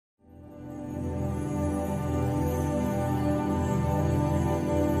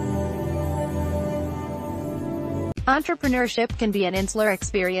Entrepreneurship can be an insular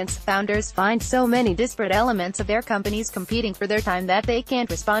experience. Founders find so many disparate elements of their companies competing for their time that they can't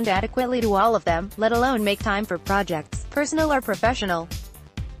respond adequately to all of them, let alone make time for projects, personal or professional.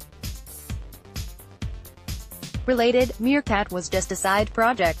 Related, Meerkat was just a side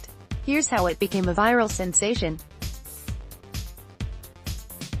project. Here's how it became a viral sensation.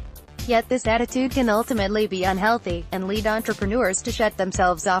 Yet this attitude can ultimately be unhealthy, and lead entrepreneurs to shut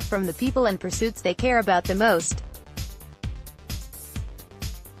themselves off from the people and pursuits they care about the most.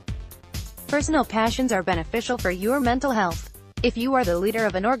 Personal passions are beneficial for your mental health. If you are the leader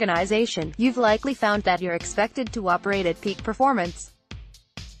of an organization, you've likely found that you're expected to operate at peak performance.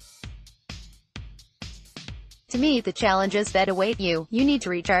 To meet the challenges that await you, you need to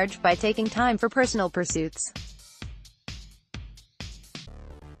recharge by taking time for personal pursuits.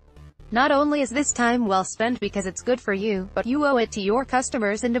 Not only is this time well spent because it's good for you, but you owe it to your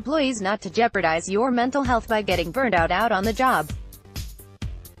customers and employees not to jeopardize your mental health by getting burned out on the job.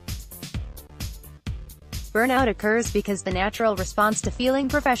 Burnout occurs because the natural response to feeling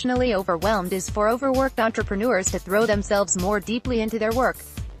professionally overwhelmed is for overworked entrepreneurs to throw themselves more deeply into their work.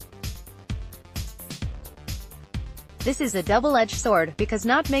 This is a double-edged sword, because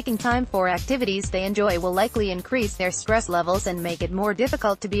not making time for activities they enjoy will likely increase their stress levels and make it more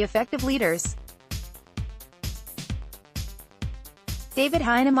difficult to be effective leaders. David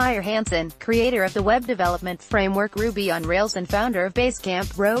Heinemeier Hansson, creator of the web development framework Ruby on Rails and founder of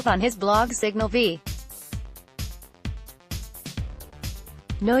Basecamp, wrote on his blog Signal V.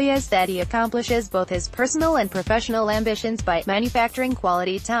 Noyes that he accomplishes both his personal and professional ambitions by manufacturing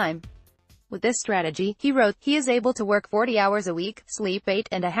quality time. With this strategy, he wrote, he is able to work 40 hours a week, sleep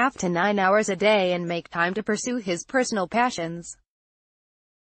 8.5 to 9 hours a day and make time to pursue his personal passions.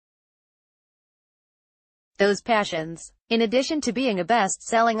 Those passions. In addition to being a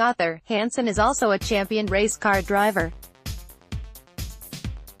best-selling author, Hansson is also a champion race car driver.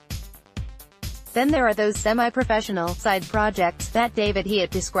 Then there are those semi-professional, side projects, that David Hiett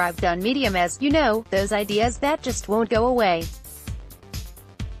described on Medium as, you know, those ideas that just won't go away.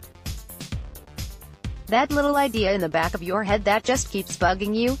 That little idea in the back of your head that just keeps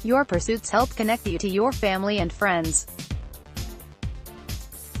bugging you. Your pursuits help connect you to your family and friends.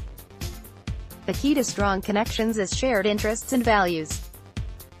 The key to strong connections is shared interests and values.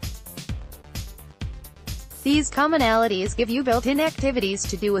 These commonalities give you built-in activities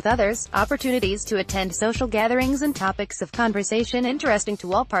to do with others, opportunities to attend social gatherings and topics of conversation interesting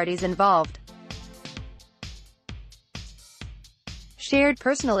to all parties involved. Shared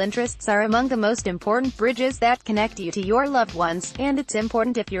personal interests are among the most important bridges that connect you to your loved ones, and it's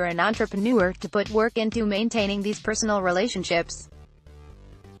important if you're an entrepreneur to put work into maintaining these personal relationships.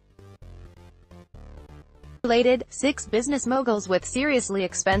 Related, 6 business moguls with seriously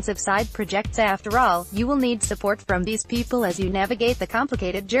expensive side projects. After all, you will need support from these people as you navigate the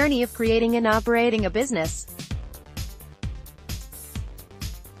complicated journey of creating and operating a business.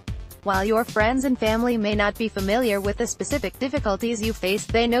 While your friends and family may not be familiar with the specific difficulties you face,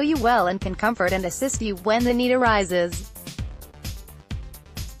 they know you well and can comfort and assist you when the need arises.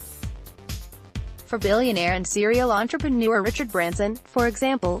 For billionaire and serial entrepreneur Richard Branson, for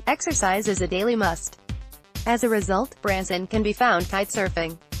example, exercise is a daily must. As a result, Branson can be found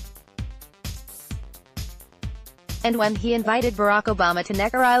kitesurfing. And when he invited Barack Obama to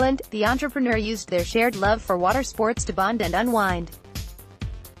Necker Island, the entrepreneur used their shared love for water sports to bond and unwind.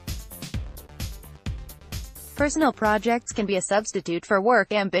 Personal projects can be a substitute for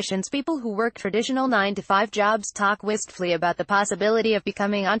work ambitions. People who work traditional 9-to-5 jobs talk wistfully about the possibility of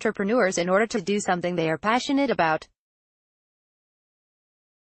becoming entrepreneurs in order to do something they are passionate about.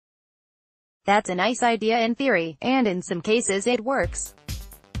 That's a nice idea in theory, and in some cases it works.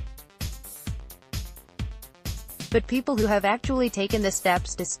 But people who have actually taken the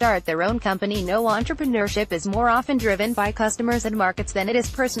steps to start their own company know entrepreneurship is more often driven by customers and markets than it is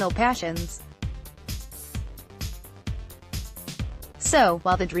personal passions. So,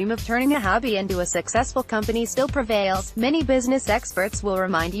 while the dream of turning a hobby into a successful company still prevails, many business experts will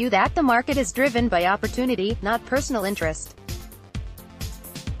remind you that the market is driven by opportunity, not personal interest.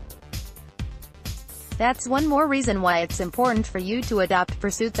 That's one more reason why it's important for you to adopt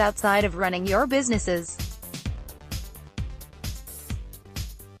pursuits outside of running your businesses.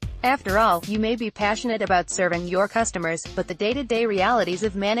 After all, you may be passionate about serving your customers, but the day-to-day realities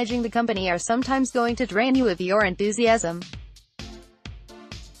of managing the company are sometimes going to drain you of your enthusiasm.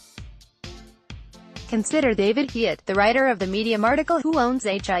 Consider David Hiett, the writer of the Medium article who owns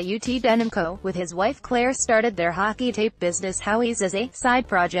HIUT Denim Co. With his wife Claire started their hockey tape business Howie's as a side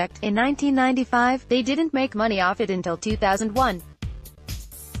project in 1995. They didn't make money off it until 2001.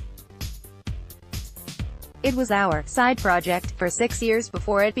 It was our side project for 6 years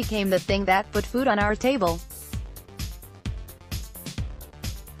before it became the thing that put food on our table.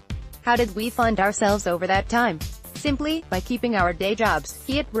 How did we fund ourselves over that time? Simply by keeping our day jobs,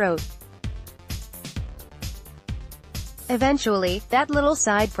 he wrote. Eventually, that little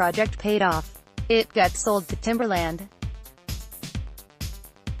side project paid off. It got sold to Timberland.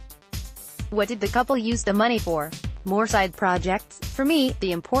 What did the couple use the money for? More side projects? For me,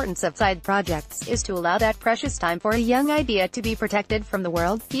 the importance of side projects is to allow that precious time for a young idea to be protected from the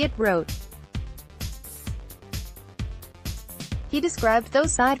world, he wrote. He described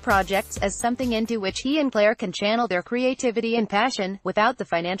those side projects as something into which he and Claire can channel their creativity and passion, without the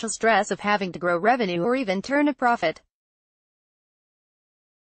financial stress of having to grow revenue or even turn a profit.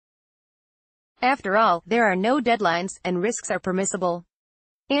 After all, there are no deadlines, and risks are permissible.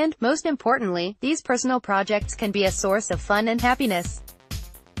 And, most importantly, these personal projects can be a source of fun and happiness.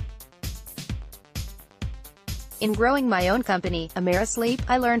 In growing my own company, AmeriSleep,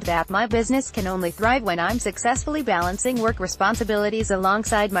 I learned that my business can only thrive when I'm successfully balancing work responsibilities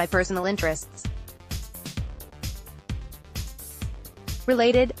alongside my personal interests.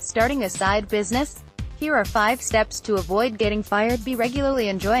 Related, starting a side business? Here are 5 steps to avoid getting fired. Be regularly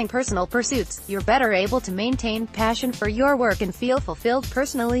enjoying personal pursuits. You're better able to maintain passion for your work and feel fulfilled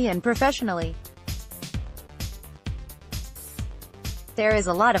personally and professionally. There is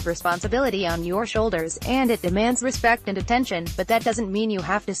a lot of responsibility on your shoulders, and it demands respect and attention, but that doesn't mean you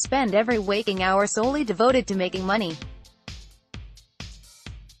have to spend every waking hour solely devoted to making money.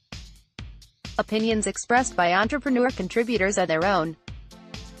 Opinions expressed by entrepreneur contributors are their own.